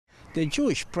The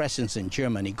Jewish presence in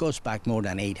Germany goes back more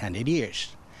than 800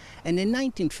 years. And in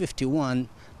 1951,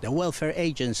 the Welfare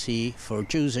Agency for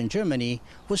Jews in Germany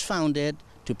was founded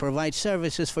to provide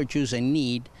services for Jews in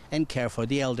need and care for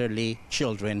the elderly,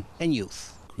 children, and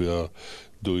youth. We are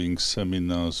doing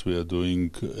seminars, we are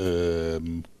doing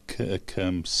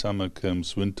camps, summer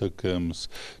camps, winter camps,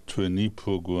 trainee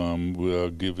program. We are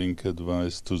giving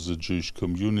advice to the Jewish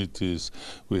communities.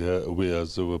 We are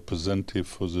the representative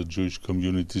for the Jewish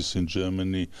communities in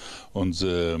Germany on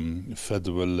the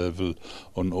federal level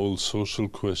on all social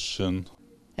questions.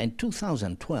 In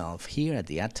 2012, here at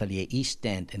the Atelier East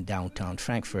End in downtown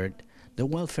Frankfurt, the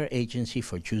Welfare Agency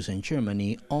for Jews in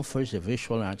Germany offers a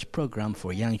visual arts program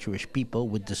for young Jewish people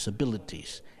with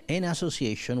disabilities in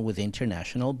association with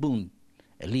Internationaler Bund,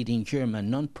 a leading German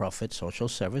non-profit social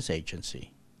service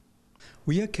agency.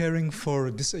 We are caring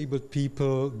for disabled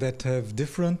people that have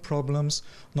different problems,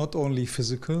 not only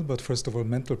physical, but first of all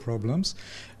mental problems.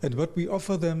 And what we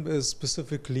offer them is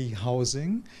specifically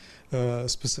housing,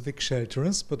 specific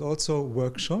shelters, but also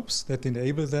workshops that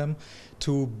enable them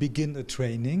to begin a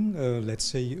training, let's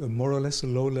say more or less a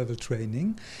low-level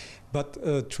training, but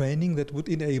a training that would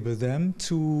enable them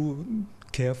to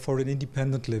care for an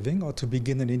independent living or to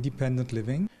begin an independent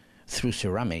living. Through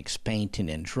ceramics, painting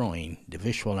and drawing, the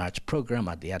visual arts program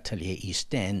at the Atelier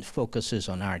East End focuses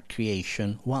on art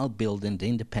creation while building the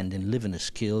independent living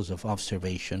skills of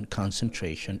observation,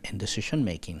 concentration and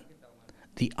decision-making.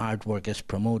 The artwork is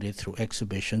promoted through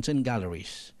exhibitions and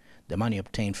galleries. The money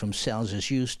obtained from sales is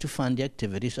used to fund the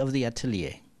activities of the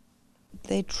atelier.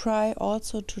 They try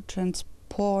also to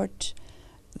transport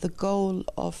the goal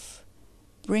of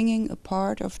bringing a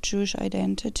part of Jewish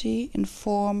identity in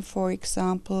form, for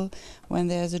example, when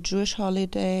there's a Jewish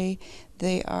holiday,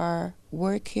 they are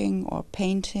working or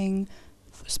painting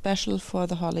special for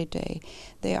the holiday.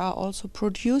 They are also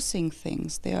producing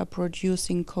things. They are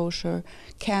producing kosher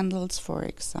candles, for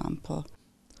example.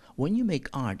 When you make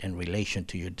art in relation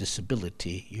to your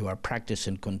disability, you are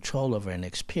practicing control over an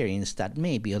experience that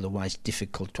may be otherwise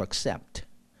difficult to accept.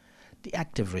 The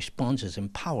active response is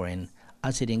empowering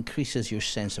as it increases your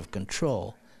sense of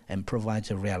control and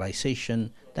provides a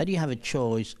realization that you have a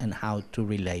choice in how to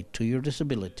relate to your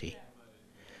disability.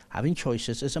 Having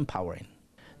choices is empowering.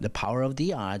 The power of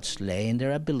the arts lay in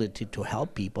their ability to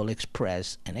help people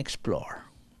express and explore.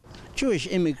 Jewish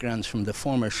immigrants from the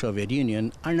former Soviet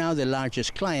Union are now the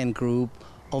largest client group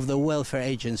of the Welfare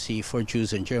Agency for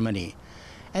Jews in Germany.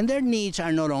 And their needs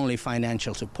are not only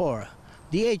financial support.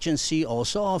 The agency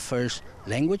also offers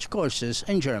language courses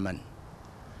in German.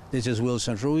 This is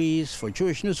Wilson Ruiz for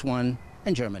Jewish News 1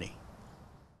 in Germany.